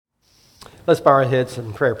Let's bow our heads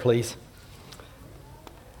in prayer, please.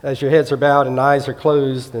 As your heads are bowed and eyes are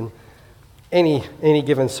closed, and any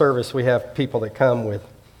given service, we have people that come with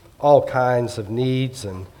all kinds of needs,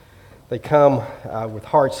 and they come with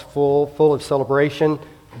hearts full of celebration,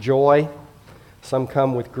 joy. Some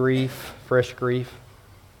come with grief, fresh grief.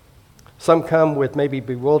 Some come with maybe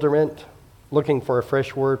bewilderment, looking for a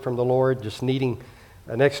fresh word from the Lord, just needing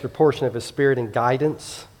an extra portion of His Spirit and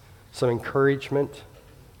guidance, some encouragement.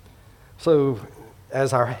 So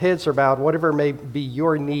as our heads are bowed, whatever may be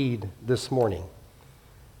your need this morning,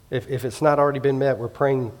 if it's not already been met, we're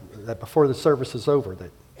praying that before the service is over,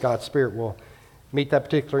 that God's Spirit will meet that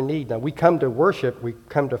particular need. Now, we come to worship, we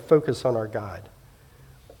come to focus on our God.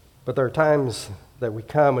 But there are times that we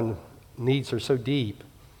come and needs are so deep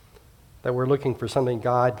that we're looking for something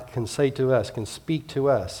God can say to us, can speak to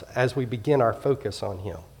us as we begin our focus on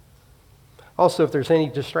Him. Also, if there's any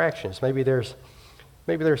distractions, maybe there's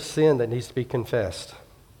sin that needs to be confessed.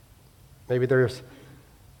 Maybe there's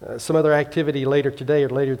some other activity later today or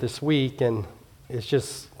later this week, and it's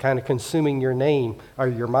just kind of consuming your name or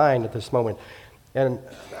your mind at this moment. And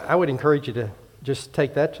I would encourage you to just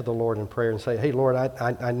take that to the Lord in prayer and say, hey, Lord,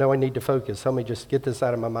 I know I need to focus. Help me just get this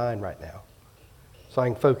out of my mind right now so I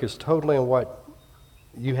can focus totally on what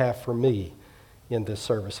you have for me in this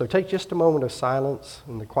service. So take just a moment of silence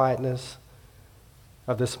and the quietness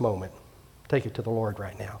of this moment. Take it to the Lord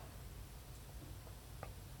right now.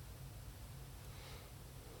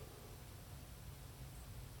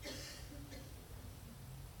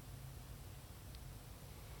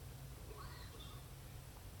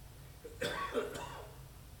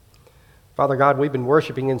 Father God, we've been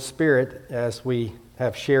worshiping in spirit as we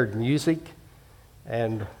have shared music,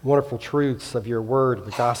 and wonderful truths of your word,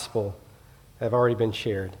 the gospel, have already been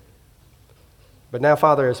shared. But now,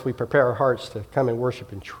 Father, as we prepare our hearts to come and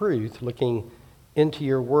worship in truth, looking into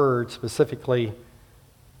your word specifically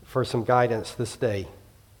for some guidance this day,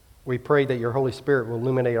 we pray that your Holy Spirit will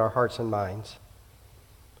illuminate our hearts and minds.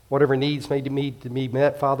 Whatever needs may need to be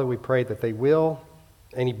met, Father, we pray that they will.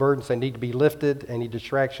 Any burdens that need to be lifted, any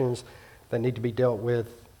distractions that need to be dealt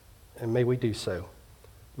with, and may we do so.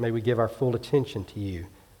 May we give our full attention to you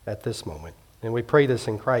at this moment. And we pray this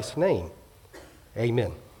in Christ's name.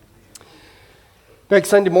 Amen. Next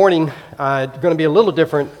Sunday morning, going to be a little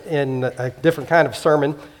different in a different kind of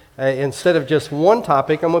sermon. Instead of just one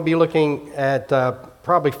topic, I'm going to be looking at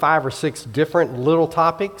probably 5 or 6 different little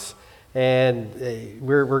topics. And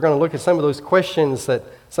we're going to look at some of those questions that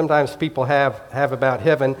sometimes people have about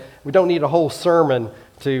heaven. We don't need a whole sermon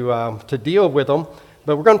to deal with them,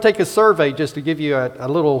 but we're going to take a survey just to give you a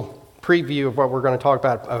little preview of what we're going to talk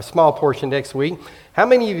about, a small portion next week. How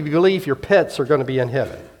many of you believe your pets are going to be in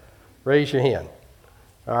heaven? Raise your hand.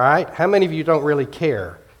 All right. How many of you don't really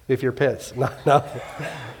care if your pets? No.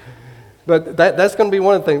 But that's going to be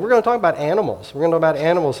one of the things. We're going to talk about animals. We're going to talk about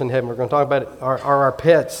animals in heaven. We're going to talk about our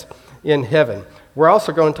pets in heaven. We're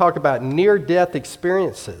also going to talk about near-death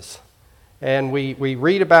experiences. And we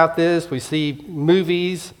read about this. We see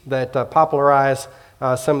movies that popularize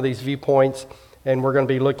some of these viewpoints, and we're going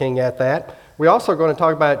to be looking at that. We're also going to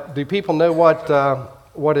talk about, do people know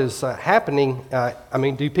what is happening?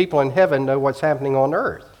 Do people in heaven know what's happening on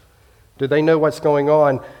earth? Do they know what's going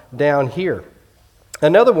on down here?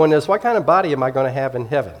 Another one is, what kind of body am I going to have in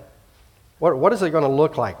heaven? What is it going to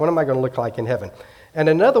look like? What am I going to look like in heaven? And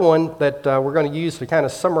another one that we're going to use to kind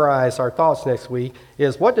of summarize our thoughts next week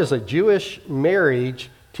is, what does a Jewish marriage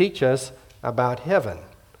teach us about heaven?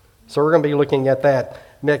 So we're going to be looking at that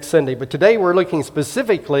next Sunday. But today we're looking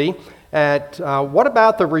specifically at what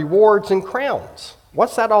about the rewards and crowns?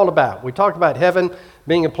 What's that all about? We talked about heaven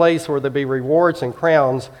being a place where there'll be rewards and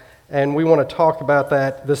crowns, and we want to talk about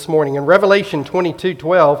that this morning. In Revelation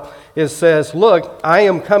 22:12, it says, "Look, I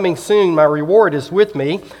am coming soon. My reward is with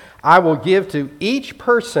me. I will give to each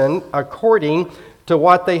person according to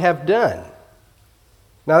what they have done."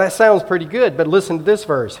 Now that sounds pretty good, but listen to this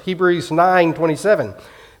verse, Hebrews 9:27.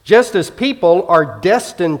 "Just as people are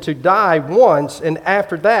destined to die once, and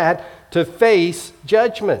after that to face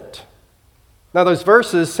judgment." Now those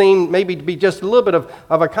verses seem maybe to be just a little bit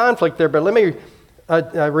of a conflict there, but let me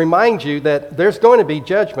remind you that there's going to be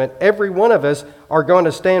judgment. Every one of us are going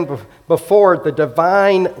to stand before the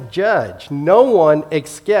divine judge. No one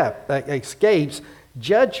escapes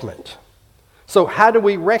judgment. So how do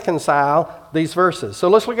we reconcile these verses? So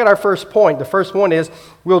let's look at our first point. The first one is,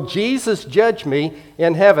 will Jesus judge me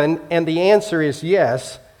in heaven? And the answer is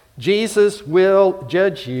yes. Jesus will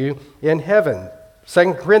judge you in heaven.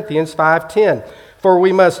 2 Corinthians 5:10. "For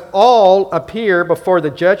we must all appear before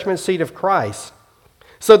the judgment seat of Christ,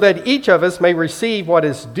 so that each of us may receive what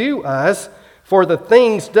is due us for the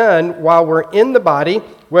things done while we're in the body,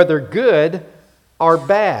 whether good or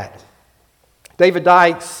bad. David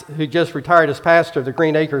Dykes, who just retired as pastor of the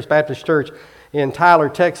Green Acres Baptist Church in Tyler,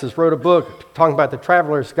 Texas, wrote a book talking about the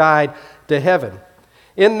Traveler's Guide to Heaven.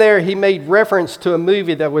 In there, he made reference to a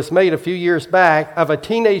movie that was made a few years back of a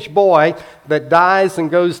teenage boy that dies and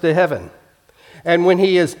goes to heaven. And when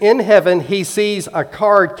he is in heaven, he sees a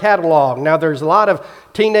card catalog. Now, there's a lot of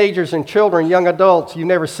teenagers and children, young adults, you've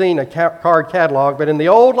never seen a card catalog, but in the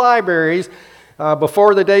old libraries,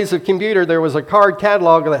 before the days of computer, there was a card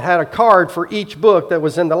catalog that had a card for each book that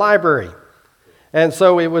was in the library. And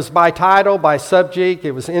so it was by title, by subject,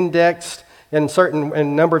 it was indexed in a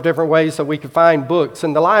number of different ways so we could find books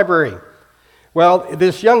in the library. Well,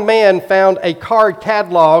 this young man found a card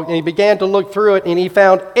catalog and he began to look through it and he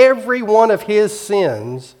found every one of his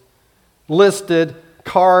sins listed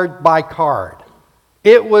card by card.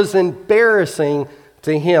 It was embarrassing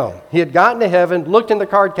to him. He had gotten to heaven, looked in the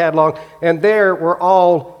card catalog, and there were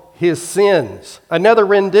all his sins. Another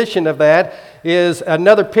rendition of that is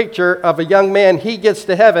another picture of a young man. He gets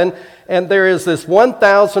to heaven, and there is this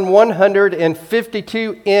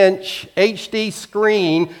 1,152-inch HD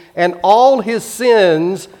screen, and all his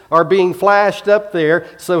sins are being flashed up there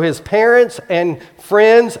so his parents and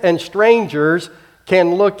friends and strangers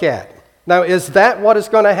can look at. Now, is that what is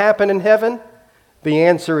going to happen in heaven? The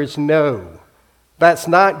answer is no. That's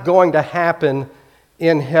not going to happen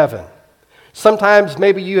in heaven. Sometimes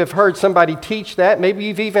maybe you have heard somebody teach that. Maybe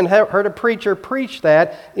you've even heard a preacher preach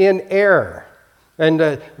that in error.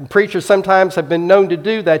 And preachers sometimes have been known to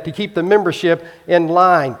do that to keep the membership in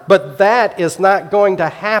line. But that is not going to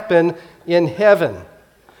happen in heaven.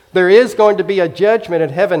 There is going to be a judgment in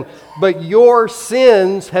heaven, but your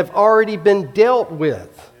sins have already been dealt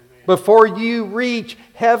with before you reach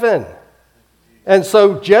heaven. And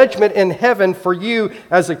so judgment in heaven for you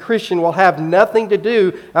as a Christian will have nothing to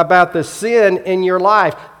do about the sin in your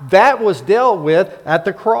life. That was dealt with at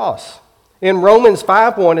the cross. In Romans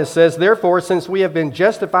 5:1 it says, "Therefore, since we have been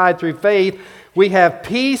justified through faith, we have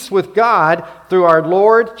peace with God through our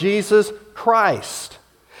Lord Jesus Christ."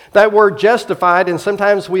 That word justified, and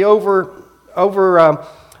sometimes we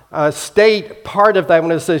state part of that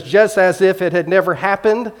when it says just as if it had never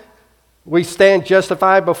happened. We stand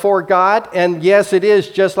justified before God, and yes, it is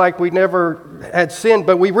just like we never had sinned,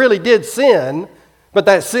 but we really did sin, but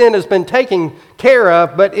that sin has been taken care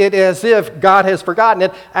of, but it as if God has forgotten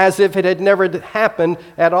it, as if it had never happened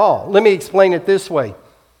at all. Let me explain it this way.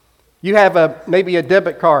 You have maybe a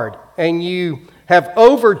debit card, and you have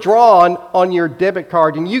overdrawn on your debit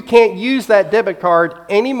card, and you can't use that debit card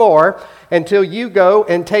anymore until you go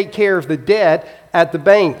and take care of the debt at the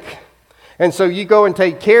bank. And so you go and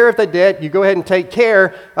take care of the debt, you go ahead and take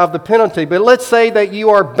care of the penalty. But let's say that you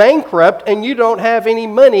are bankrupt and you don't have any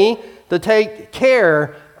money to take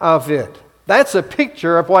care of it. That's a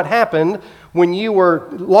picture of what happened when you were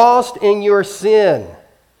lost in your sin.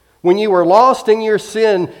 When you were lost in your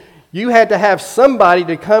sin, you had to have somebody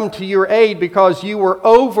to come to your aid because you were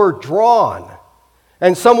overdrawn.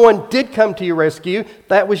 And someone did come to your rescue.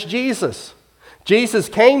 That was Jesus. Jesus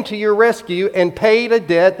came to your rescue and paid a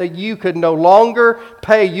debt that you could no longer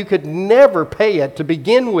pay. You could never pay it to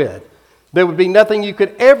begin with. There would be nothing you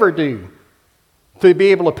could ever do to be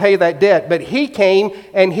able to pay that debt. But He came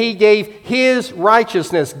and He gave His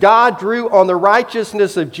righteousness. God drew on the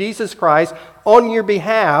righteousness of Jesus Christ on your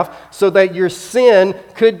behalf so that your sin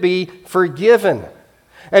could be forgiven.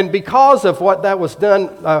 And because of what that was done,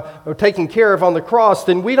 taken care of on the cross,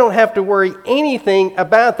 then we don't have to worry anything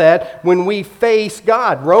about that when we face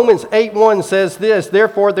God. Romans 8:1 says this,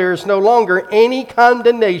 "Therefore there is no longer any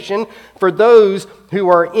condemnation for those who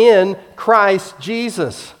are in Christ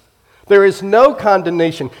Jesus." There is no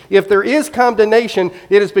condemnation. If there is condemnation,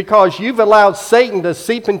 it is because you've allowed Satan to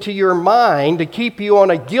seep into your mind to keep you on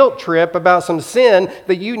a guilt trip about some sin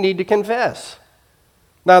that you need to confess.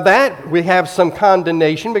 Now that we have some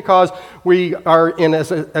condemnation because we are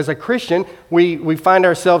as a Christian, we find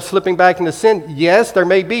ourselves slipping back into sin. Yes, there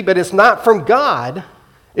may be, but it's not from God.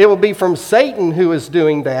 It will be from Satan who is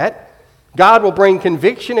doing that. God will bring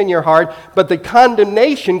conviction in your heart, but the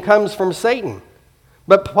condemnation comes from Satan.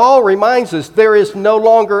 But Paul reminds us there is no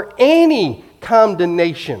longer any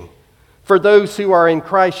condemnation for those who are in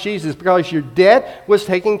Christ Jesus because your debt was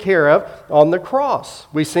taken care of on the cross.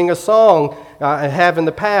 We sing a song, I have in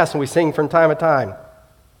the past, and we sing from time to time.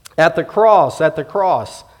 At the cross,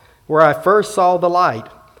 where I first saw the light,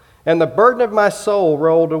 and the burden of my soul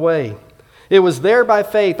rolled away. It was there by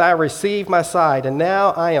faith I received my sight, and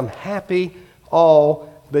now I am happy all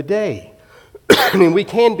the day. I mean, we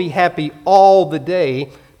can be happy all the day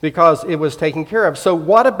because it was taken care of. So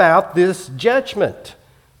what about this judgment?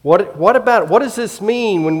 What does this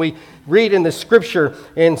mean when we read in the scripture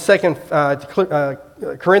in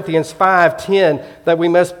 2 Corinthians 5:10 that we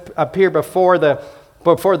must appear before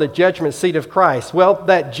the judgment seat of Christ? Well,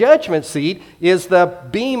 that judgment seat is the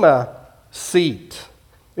bema seat.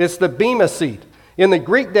 It's the bema seat. In the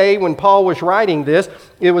Greek day, when Paul was writing this,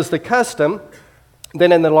 it was the custom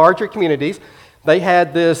that in the larger communities, they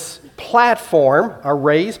had this platform, a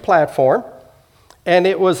raised platform, and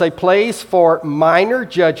it was a place for minor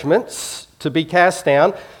judgments to be cast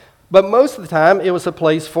down, but most of the time it was a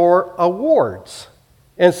place for awards.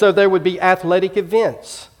 And so there would be athletic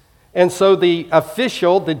events. And so the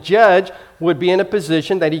official, the judge, would be in a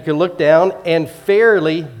position that he could look down and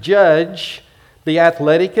fairly judge the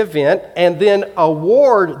athletic event and then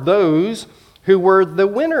award those who were the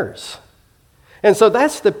winners. And so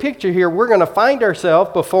that's the picture here. We're going to find ourselves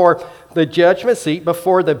before the judgment seat,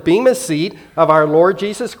 before the bema seat of our Lord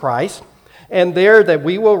Jesus Christ, and there that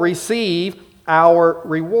we will receive our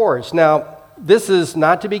rewards. Now, this is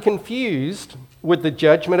not to be confused with the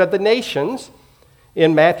judgment of the nations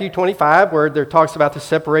in Matthew 25, where there talks about the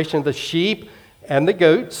separation of the sheep and the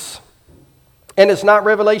goats. And it's not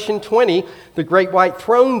Revelation 20, the great white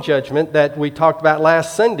throne judgment that we talked about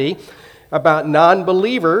last Sunday, about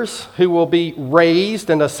non-believers who will be raised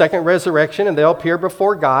in a second resurrection, and they'll appear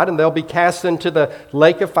before God, and they'll be cast into the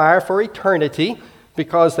lake of fire for eternity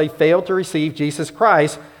because they failed to receive Jesus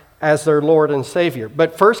Christ as their Lord and Savior.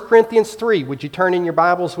 But 1 Corinthians 3, would you turn in your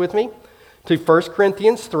Bibles with me to 1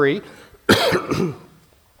 Corinthians 3?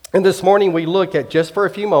 And this morning we look at, just for a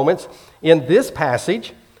few moments, in this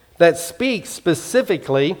passage that speaks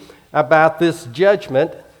specifically about this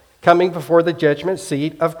judgment coming before the judgment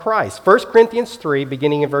seat of Christ. 1 Corinthians 3,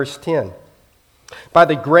 beginning in verse 10. By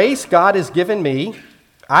the grace God has given me,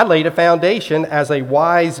 I laid a foundation as a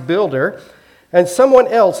wise builder, and someone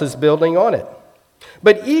else is building on it.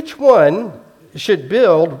 But each one should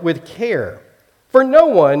build with care, for no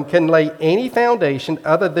one can lay any foundation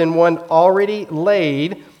other than one already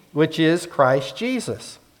laid, which is Christ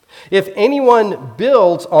Jesus. If anyone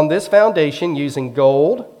builds on this foundation using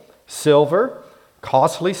gold, silver,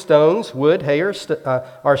 costly stones, wood, hay,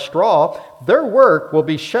 or straw, their work will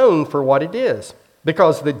be shown for what it is,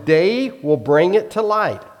 because the day will bring it to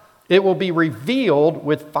light. It will be revealed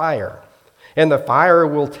with fire, and the fire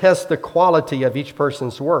will test the quality of each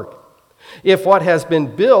person's work. If what has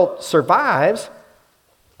been built survives,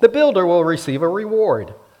 the builder will receive a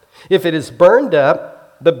reward. If it is burned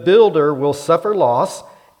up, the builder will suffer loss,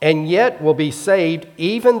 and yet will be saved,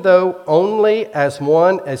 even though only as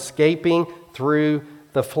one escaping through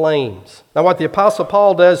the flames. Now, what the Apostle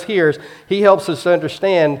Paul does here is he helps us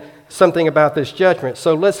understand something about this judgment.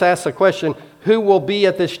 So let's ask the question, who will be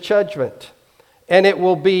at this judgment? And it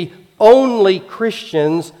will be only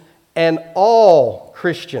Christians and all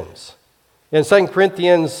Christians. In 2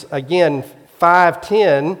 Corinthians, again,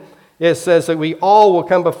 5:10, it says that we all will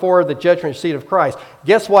come before the judgment seat of Christ.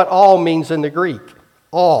 Guess what all means in the Greek?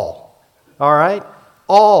 All. All right?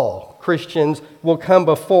 All Christians will come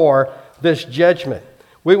before this judgment.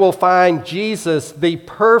 We will find Jesus, the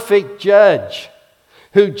perfect judge,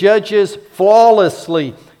 who judges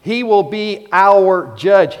flawlessly. He will be our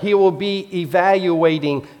judge. He will be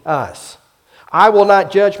evaluating us. I will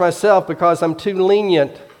not judge myself because I'm too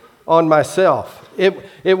lenient on myself.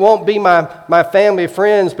 It won't be my family,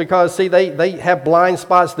 friends, because, see, they have blind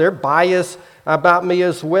spots. They're biased about me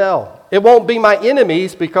as well. It won't be my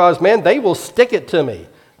enemies because, man, they will stick it to me,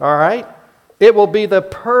 all right? It will be the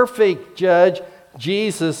perfect judge,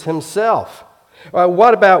 Jesus himself.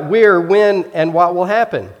 What about where, when, and what will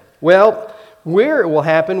happen? Well, where it will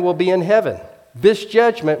happen will be in heaven. This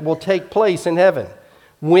judgment will take place in heaven.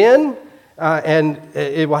 When? And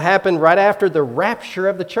it will happen right after the rapture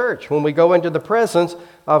of the church, when we go into the presence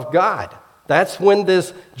of God. That's when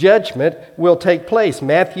this judgment will take place.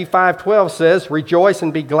 Matthew 5:12 says, "Rejoice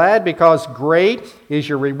and be glad, because great is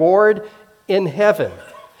your reward in heaven."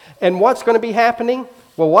 And what's going to be happening?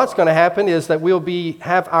 Well, what's going to happen is that we'll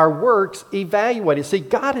have our works evaluated. See,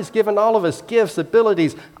 God has given all of us gifts,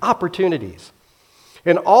 abilities, opportunities.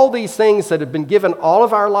 And all these things that have been given all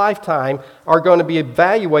of our lifetime are going to be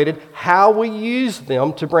evaluated, how we use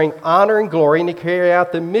them to bring honor and glory and to carry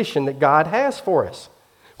out the mission that God has for us.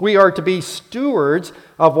 We are to be stewards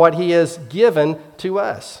of what He has given to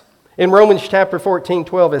us. In Romans chapter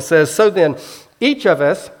 14:12, it says, "So then, each of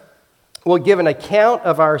us will give an account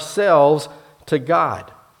of ourselves to God."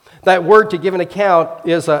 That word, to give an account,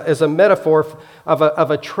 is a metaphor of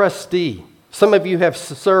a trustee. Some of you have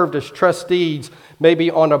served as trustees, maybe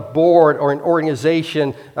on a board or an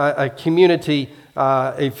organization, a community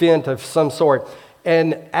event of some sort.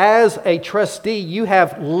 And as a trustee, you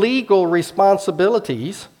have legal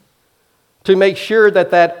responsibilities to make sure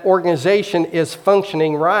that that organization is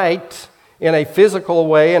functioning right in a physical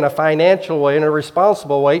way, in a financial way, in a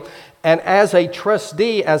responsible way. And as a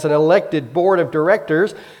trustee, as an elected board of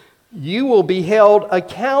directors, you will be held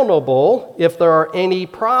accountable if there are any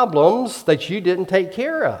problems that you didn't take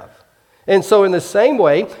care of. And so in the same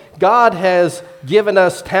way, God has given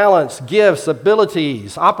us talents, gifts,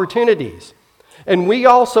 abilities, opportunities. And we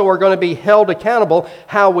also are going to be held accountable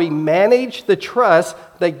how we manage the trust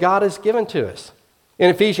that God has given to us. In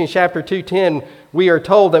Ephesians chapter 2:10, we are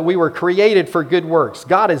told that we were created for good works.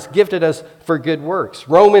 God has gifted us for good works.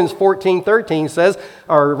 Romans 14:13 says,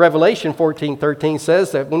 or Revelation 14:13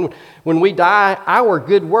 says that when we die, our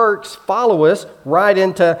good works follow us right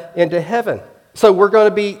into heaven. So we're going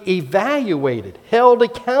to be evaluated, held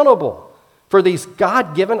accountable for these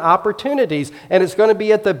God-given opportunities. And it's going to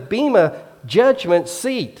be at the Bema judgment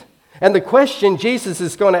seat. And the question Jesus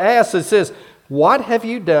is going to ask is this: what have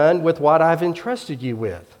you done with what I've entrusted you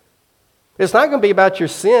with? It's not going to be about your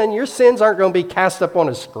sin. Your sins aren't going to be cast up on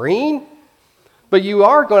a screen. But you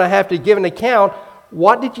are going to have to give an account.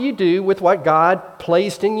 What did you do with what God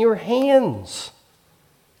placed in your hands?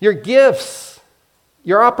 Your gifts,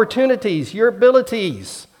 your opportunities, your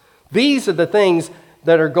abilities. These are the things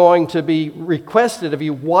that are going to be requested of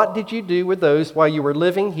you. What did you do with those while you were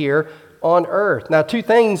living here on earth? Now, two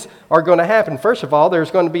things are going to happen. First of all,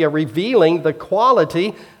 there's going to be a revealing the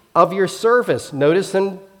quality of your service. Notice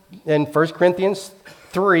in 1 Corinthians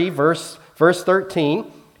 3, verse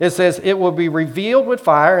 13, it says, "It will be revealed with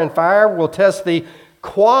fire, and fire will test the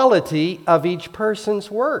quality of each person's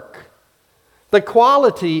work." The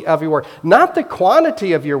quality of your work, not the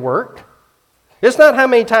quantity of your work. It's not how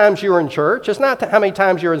many times you were in church. It's not how many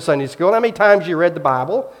times you were in Sunday school, how many times you read the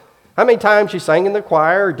Bible, how many times you sang in the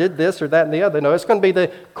choir or did this or that and the other. No, it's going to be the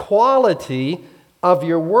quality of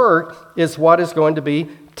your work is what is going to be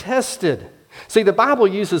tested. See, the Bible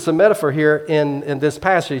uses a metaphor here in this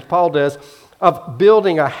passage, Paul does, of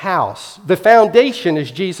building a house. The foundation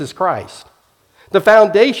is Jesus Christ. The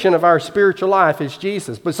foundation of our spiritual life is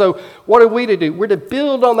Jesus. But so what are we to do? We're to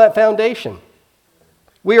build on that foundation.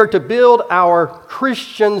 We are to build our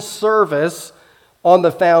Christian service on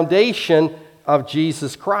the foundation of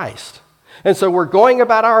Jesus Christ. And so we're going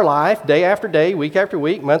about our life day after day, week after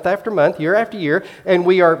week, month after month, year after year, and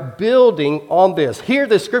we are building on this. Here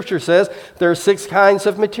the scripture says there are 6 kinds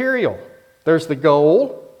of material. There's the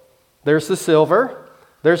gold, there's the silver,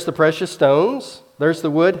 there's the precious stones, there's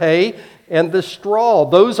the wood, hay, and the straw.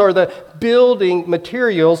 Those are the building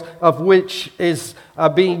materials of which is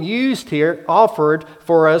being used here, offered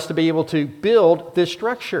for us to be able to build this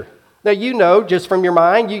structure. Now, you know, just from your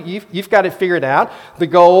mind, you've got it figured out. The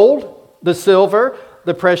gold, the silver,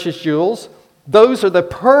 the precious jewels, those are the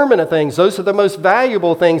permanent things. Those are the most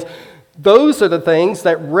valuable things. Those are the things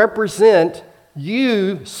that represent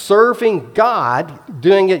you serving God,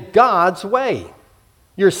 doing it God's way.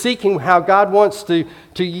 You're seeking how God wants to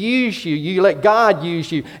use you. You let God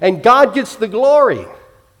use you. And God gets the glory.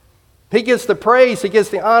 He gets the praise. He gets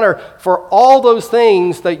the honor for all those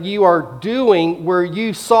things that you are doing where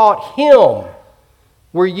you sought Him,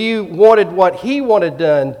 where you wanted what He wanted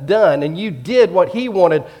done, and you did what He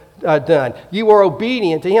wanted done. You were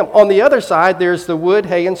obedient to Him. On the other side, there's the wood,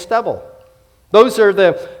 hay, and stubble. Those are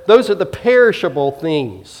the perishable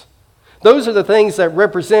things. Those are the things that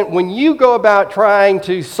represent when you go about trying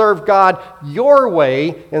to serve God your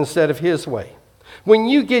way instead of His way. When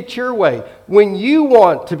you get your way, when you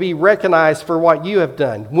want to be recognized for what you have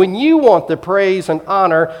done, when you want the praise and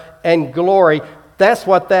honor and glory, that's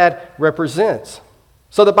what that represents.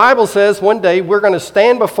 So the Bible says one day we're going to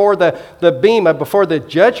stand before the bema, before the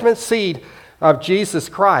judgment seat of Jesus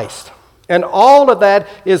Christ. And all of that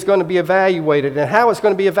is going to be evaluated. And how it's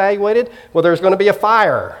going to be evaluated? Well, there's going to be a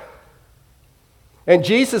fire. And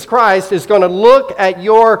Jesus Christ is going to look at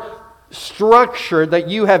your structure that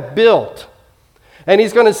you have built. And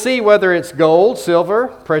He's going to see whether it's gold, silver,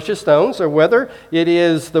 precious stones, or whether it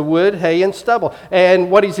is the wood, hay, and stubble.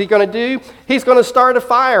 And what is He going to do? He's going to start a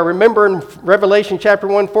fire. Remember in Revelation chapter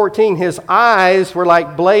 1:14, His eyes were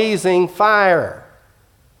like blazing fire.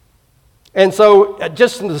 And so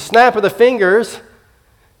just in the snap of the fingers,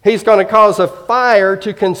 He's going to cause a fire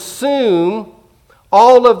to consume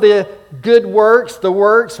all of the good works, the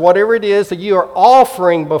works, whatever it is that you are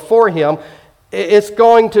offering before Him. It's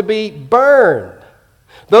going to be burned.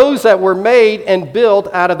 Those that were made and built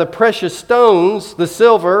out of the precious stones, the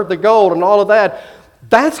silver, the gold, and all of that,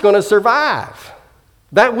 that's going to survive.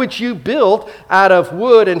 That which you built out of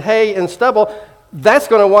wood and hay and stubble, that's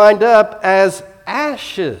going to wind up as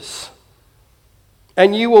ashes.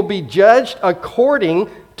 And you will be judged according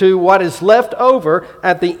to what is left over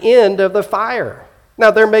at the end of the fire. Now,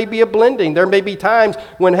 there may be a blending. There may be times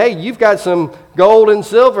when, hey, you've got some gold and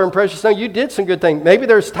silver and precious stones. You did some good things. Maybe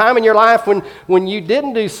there's time in your life when you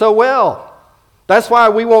didn't do so well. That's why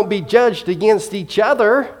we won't be judged against each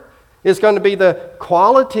other. It's going to be the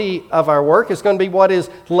quality of our work. It's going to be what is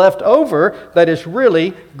left over that is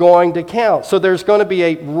really going to count. So there's going to be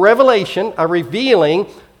a revelation, a revealing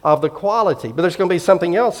of the quality. But there's going to be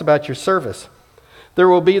something else about your service. There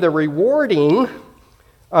will be the rewarding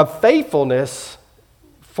of faithfulness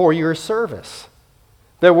for your service.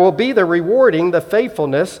 There will be the rewarding the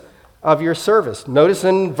faithfulness of your service. Notice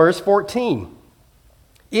in verse 14,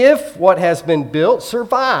 if what has been built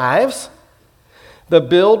survives, the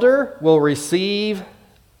builder will receive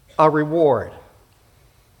a reward.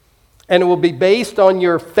 And it will be based on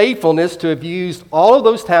your faithfulness to have used all of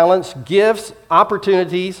those talents, gifts,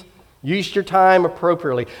 opportunities, used your time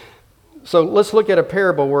appropriately. So let's look at a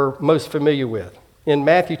parable we're most familiar with. In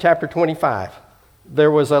Matthew chapter 25,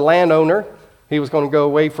 there was a landowner. He was going to go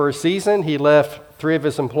away for a season. He left 3 of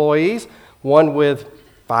his employees, one with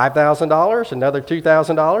 $5,000, another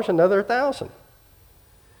 $2,000, another $1,000.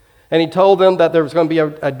 And he told them that there was going to be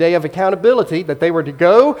a day of accountability, that they were to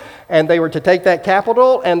go and they were to take that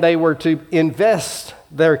capital and they were to invest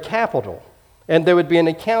their capital. And there would be an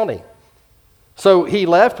accounting. So he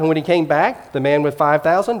left, and when he came back, the man with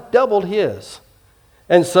 $5,000 doubled his.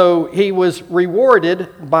 And so he was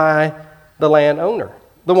rewarded by the landowner.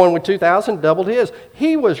 The one with $2,000 doubled his.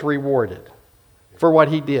 He was rewarded for what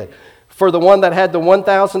he did. For the one that had the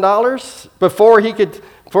 $1,000,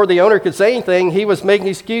 before the owner could say anything, he was making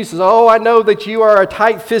excuses. Oh, I know that you are a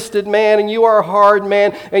tight-fisted man, and you are a hard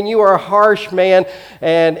man, and you are a harsh man.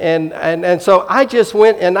 And so I just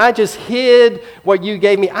went and I just hid what you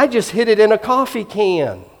gave me. I just hid it in a coffee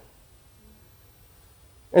can.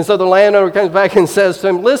 And so the landowner comes back and says to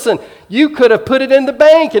him, listen, you could have put it in the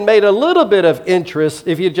bank and made a little bit of interest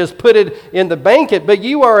if you just put it in the bank, but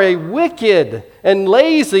you are a wicked and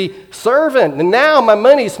lazy servant, and now my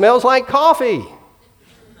money smells like coffee.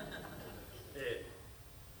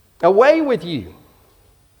 Away with you.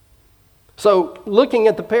 So looking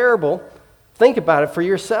at the parable, think about it for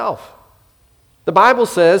yourself. The Bible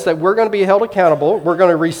says that we're going to be held accountable. We're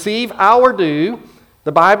going to receive our due.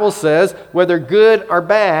 The Bible says whether good or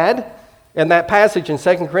bad. And that passage in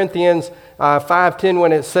 2 Corinthians 5:10,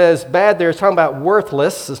 when it says bad there, it's talking about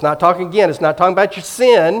worthless. It's not talking about your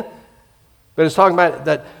sin. But it's talking about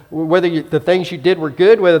that whether the things you did were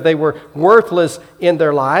good, whether they were worthless in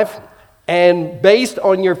their life. And based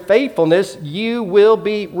on your faithfulness, you will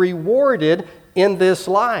be rewarded in this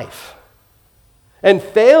life. And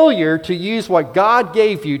failure to use what God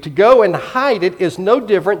gave you to go and hide it is no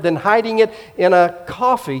different than hiding it in a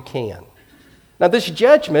coffee can. Now, this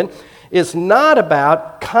judgment is not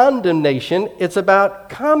about condemnation, it's about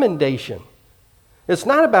commendation. It's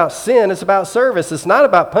not about sin, it's about service. It's not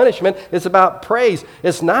about punishment, it's about praise.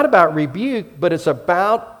 It's not about rebuke, but it's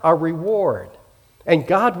about a reward. And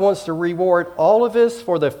God wants to reward all of us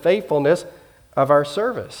for the faithfulness of our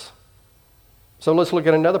service. So let's look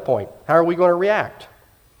at another point. How are we going to react?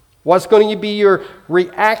 What's going to be your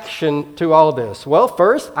reaction to all this? Well,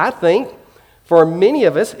 first, I think for many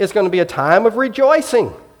of us, it's going to be a time of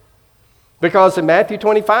rejoicing. Because in Matthew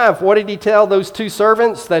 25, what did he tell those 2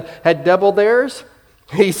 servants that had doubled theirs?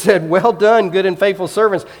 He said, well done, good and faithful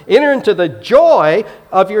servants. Enter into the joy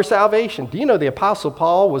of your salvation. Do you know the Apostle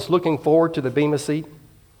Paul was looking forward to the Bema seat?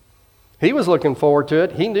 He was looking forward to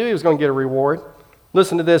it. He knew he was going to get a reward.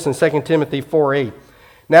 Listen to this in 2 Timothy 4:8.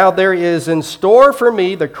 Now there is in store for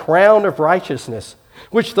me the crown of righteousness,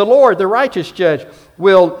 which the Lord, the righteous judge,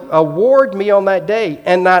 will award me on that day,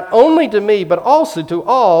 and not only to me, but also to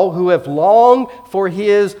all who have longed for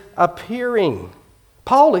his appearing.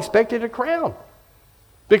 Paul expected a crown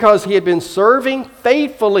because he had been serving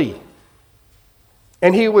faithfully.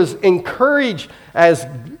 And he was encouraged as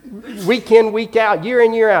week in, week out, year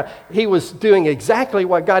in, year out. He was doing exactly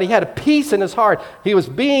what God, he had a peace in his heart. He was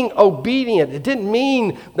being obedient. It didn't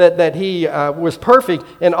mean that he was perfect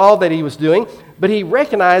in all that he was doing, but he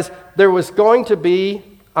recognized there was going to be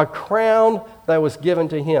a crown that was given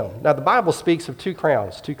to him. Now, the Bible speaks of 2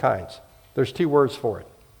 crowns, 2 kinds. There's 2 words for it.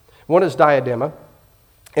 One is diadema,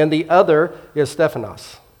 and the other is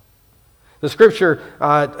Stephanos. The scripture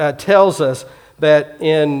tells us that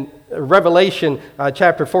in Revelation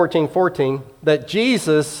chapter 14, that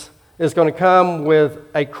Jesus is going to come with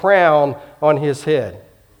a crown on his head.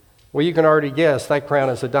 Well, you can already guess that crown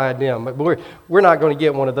is a diadem, but we're not going to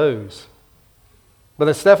get one of those. But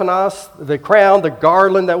the Stephanos, the crown, the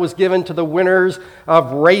garland that was given to the winners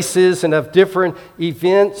of races and of different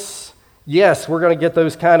events, yes, we're going to get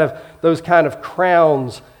those kind of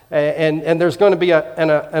crowns. And there's going to be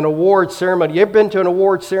an award ceremony. You ever been to an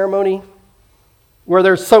award ceremony where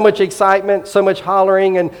there's so much excitement, so much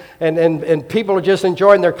hollering, and people are just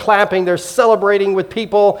enjoying, they're clapping, they're celebrating with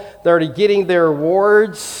people that are getting their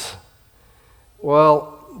awards?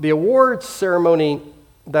 Well, the awards ceremony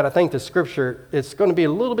that I think the Scripture, it's going to be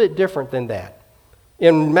a little bit different than that.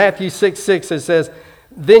 In Matthew 6:6, it says,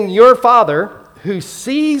 "Then your Father, who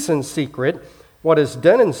sees in secret what is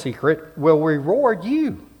done in secret, will reward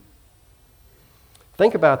you."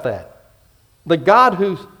 Think about that. The God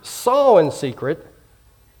who saw in secret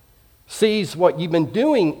sees what you've been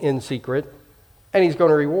doing in secret, and He's going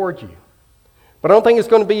to reward you. But I don't think it's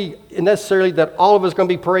going to be necessarily that all of us are going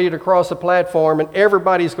to be paraded across the platform and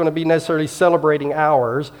everybody's going to be necessarily celebrating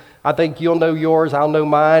ours. I think you'll know yours, I'll know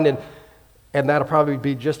mine, and that'll probably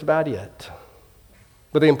be just about it.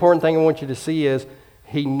 But the important thing I want you to see is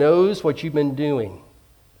He knows what you've been doing.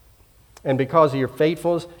 And because of your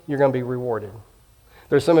faithfulness, you're going to be rewarded.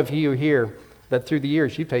 There's some of you here that through the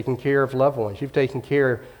years you've taken care of loved ones. You've taken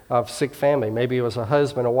care of sick family. Maybe it was a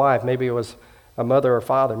husband, a wife. Maybe it was a mother or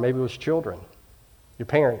father. Maybe it was children, your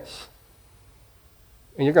parents.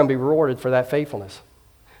 And you're going to be rewarded for that faithfulness.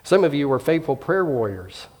 Some of you were faithful prayer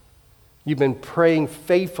warriors. You've been praying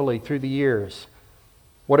faithfully through the years.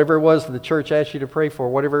 Whatever it was that the church asked you to pray for,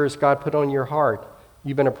 whatever it is God put on your heart,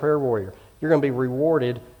 you've been a prayer warrior. You're going to be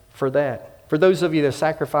rewarded for that. For those of you that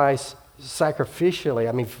sacrifice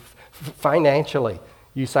sacrificially, financially,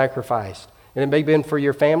 you sacrificed. And it may have been for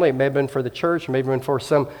your family, it may have been for the church, it may have been for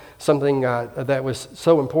something that was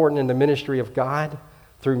so important in the ministry of God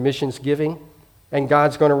through missions giving. And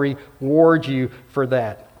God's going to reward you for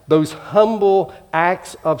that. Those humble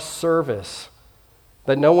acts of service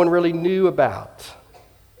that no one really knew about,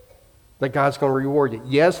 that God's going to reward you.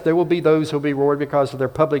 Yes, there will be those who will be rewarded because of their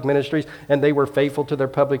public ministries, and they were faithful to their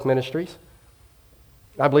public ministries.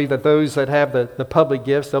 I believe that those that have the public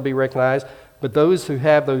gifts, they'll be recognized. But those who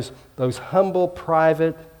have those humble,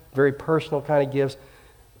 private, very personal kind of gifts,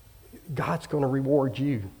 God's going to reward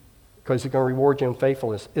you because He's going to reward you in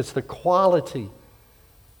faithfulness. It's the quality.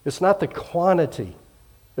 It's not the quantity.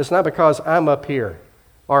 It's not because I'm up here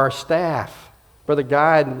or our staff, Brother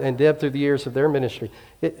Guy and Deb through the years of their ministry.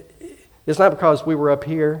 It's not because we were up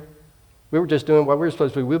here. We were just doing what we were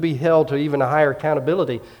supposed to do. We'll be held to even a higher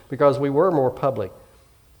accountability because we were more public.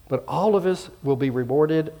 But all of us will be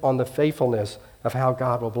rewarded on the faithfulness of how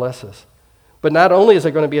God will bless us. But not only is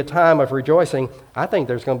there going to be a time of rejoicing, I think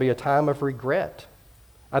there's going to be a time of regret.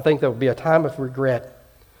 I think there will be a time of regret.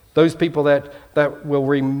 Those people that will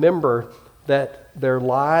remember that their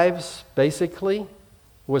lives basically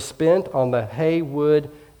was spent on the hay,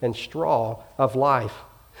 wood, and straw of life.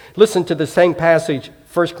 Listen to the same passage,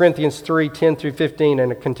 1 Corinthians 3:10 through 15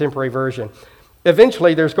 in a contemporary version.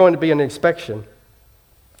 Eventually, there's going to be an inspection.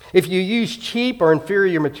 If you use cheap or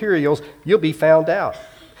inferior materials, you'll be found out.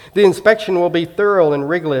 The inspection will be thorough and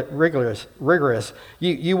rigorous.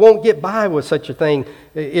 You won't get by with such a thing.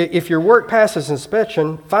 If your work passes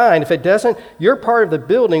inspection, fine. If it doesn't, your part of the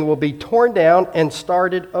building will be torn down and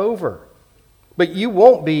started over. But you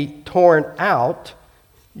won't be torn out.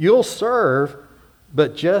 You'll serve,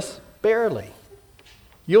 but just barely.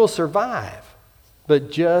 You'll survive,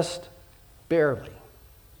 but just barely.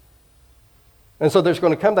 And so there's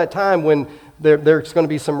going to come that time when there's going to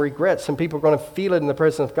be some regret. Some people are going to feel it in the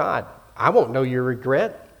presence of God. I won't know your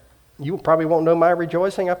regret. You probably won't know my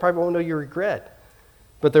rejoicing. I probably won't know your regret.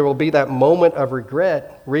 But there will be that moment of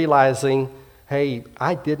regret, realizing, hey,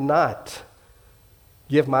 I did not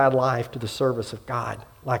give my life to the service of God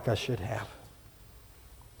like I should have.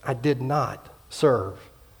 I did not serve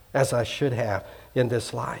as I should have in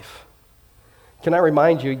this life. Can I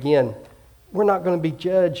remind you again, we're not going to be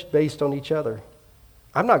judged based on each other.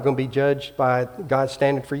 I'm not going to be judged by God's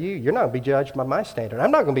standard for you. You're not going to be judged by my standard.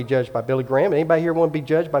 I'm not going to be judged by Billy Graham. Anybody here want to be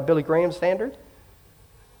judged by Billy Graham's standard?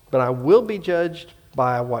 But I will be judged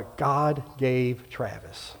by what God gave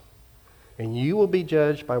Travis. And you will be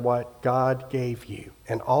judged by what God gave you.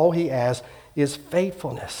 And all He asks is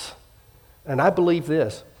faithfulness. And I believe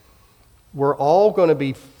this. We're all going to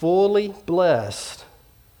be fully blessed,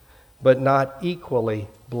 but not equally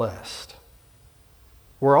blessed.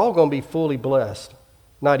 We're all going to be fully blessed,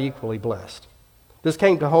 not equally blessed. This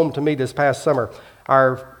came to home to me this past summer.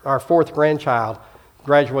 Our fourth grandchild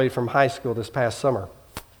graduated from high school this past summer.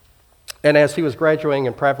 And as he was graduating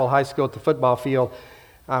in Prattville High School at the football field,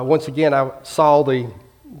 once again I saw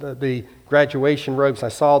the graduation robes. I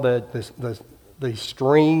saw the the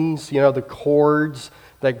strings, the chords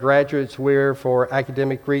that graduates wear for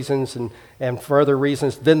academic reasons and for other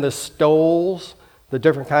reasons. Then the stoles, the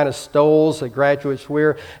different kind of stoles that graduates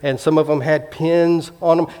wear, and some of them had pins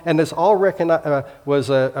on them. And this all was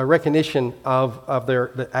a recognition of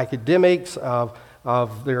the academics,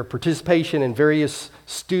 of their participation in various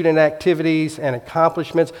student activities and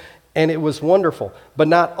accomplishments, and it was wonderful. But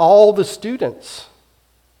not all the students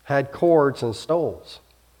had cords and stoles,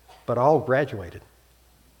 but all graduated.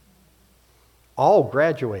 All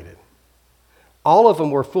graduated. All of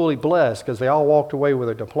them were fully blessed because they all walked away with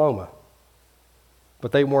a diploma,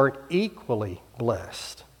 but they weren't equally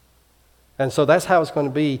blessed. And so that's how it's going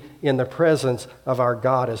to be in the presence of our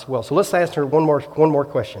God as well. So let's ask her one more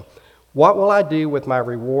question. What will I do with my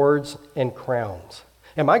rewards and crowns?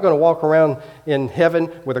 Am I going to walk around in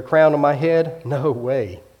heaven with a crown on my head? No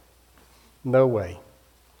way. No way.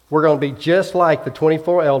 We're going to be just like the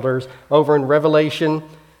 24 elders over in Revelation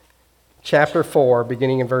chapter 4,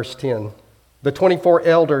 beginning in verse 10. The 24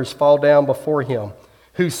 elders fall down before him,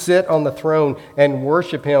 who sit on the throne and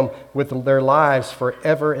worship him with their lives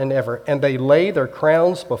forever and ever. And they lay their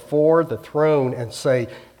crowns before the throne and say,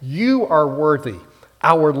 "You are worthy,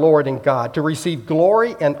 our Lord and God, to receive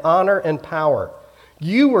glory and honor and power.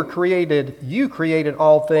 You created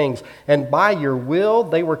all things, and by your will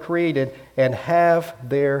they were created and have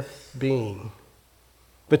their being."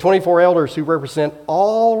 The 24 elders who represent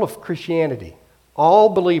all of Christianity, all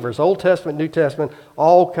believers, Old Testament, New Testament,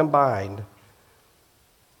 all combined.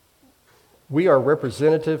 We are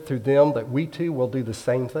representative through them that we too will do the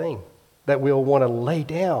same thing, that we'll want to lay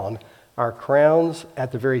down our crowns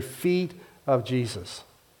at the very feet of Jesus.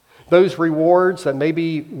 Those rewards that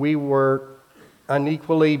maybe we were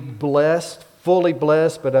unequally blessed, fully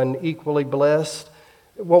blessed, but unequally blessed,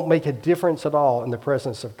 it won't make a difference at all in the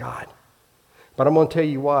presence of God. But I'm going to tell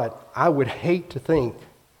you what, I would hate to think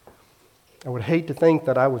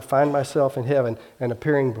that I would find myself in heaven and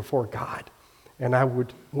appearing before God, and I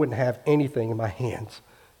wouldn't have anything in my hands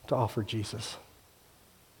to offer Jesus.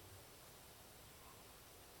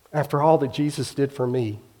 After all that Jesus did for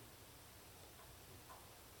me,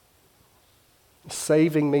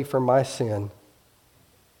 saving me from my sin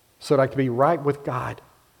so that I could be right with God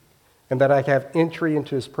and that I could have entry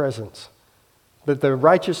into his presence, that the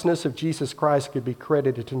righteousness of Jesus Christ could be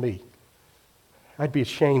credited to me, I'd be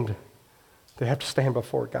ashamed to have to stand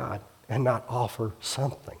before God and not offer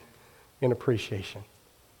something in appreciation.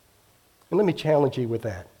 And let me challenge you with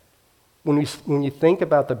that. When you think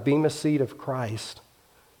about the bema seat of Christ,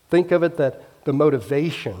 think of it that the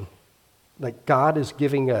motivation that God is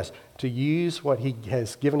giving us to use what he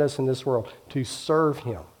has given us in this world to serve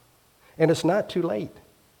him. And it's not too late.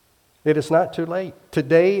 It is not too late.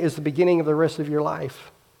 Today is the beginning of the rest of your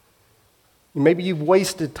life. Maybe you've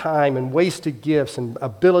wasted time and wasted gifts and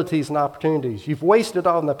abilities and opportunities. You've wasted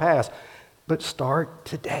all in the past. But start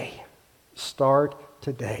today. Start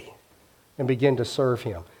today and begin to serve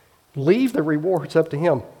him. Leave the rewards up to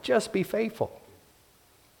him. Just be faithful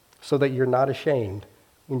so that you're not ashamed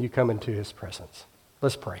when you come into his presence.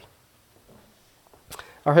 Let's pray.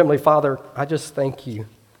 Our Heavenly Father, I just thank you.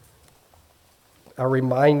 A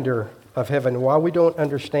reminder of heaven. While we don't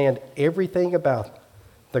understand everything about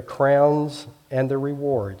the crowns and the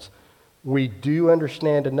rewards, we do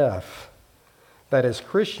understand enough that as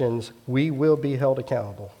Christians, we will be held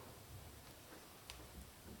accountable.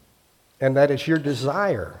 And that it's your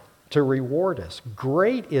desire to reward us.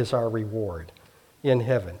 Great is our reward in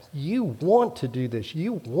heaven. You want to do this.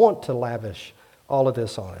 You want to lavish all of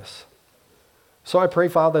this on us. So I pray,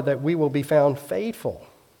 Father, that we will be found faithful.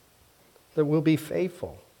 That we'll be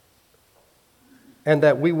faithful. And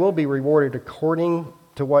that we will be rewarded according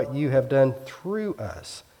to what you have done through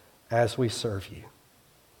us as we serve you.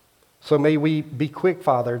 So may we be quick,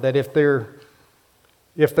 Father, that if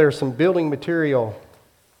there's some building material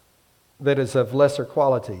that is of lesser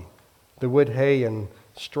quality, the wood, hay, and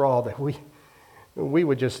straw, that we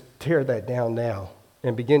would just tear that down now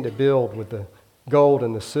and begin to build with the gold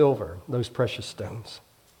and the silver, those precious stones.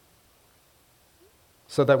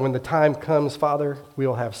 So that when the time comes, Father,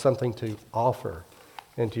 we'll have something to offer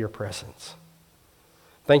into your presence.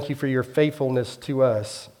 Thank you for your faithfulness to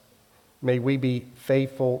us. May we be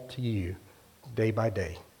faithful to you day by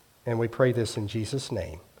day. And we pray this in Jesus'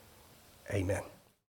 name. Amen.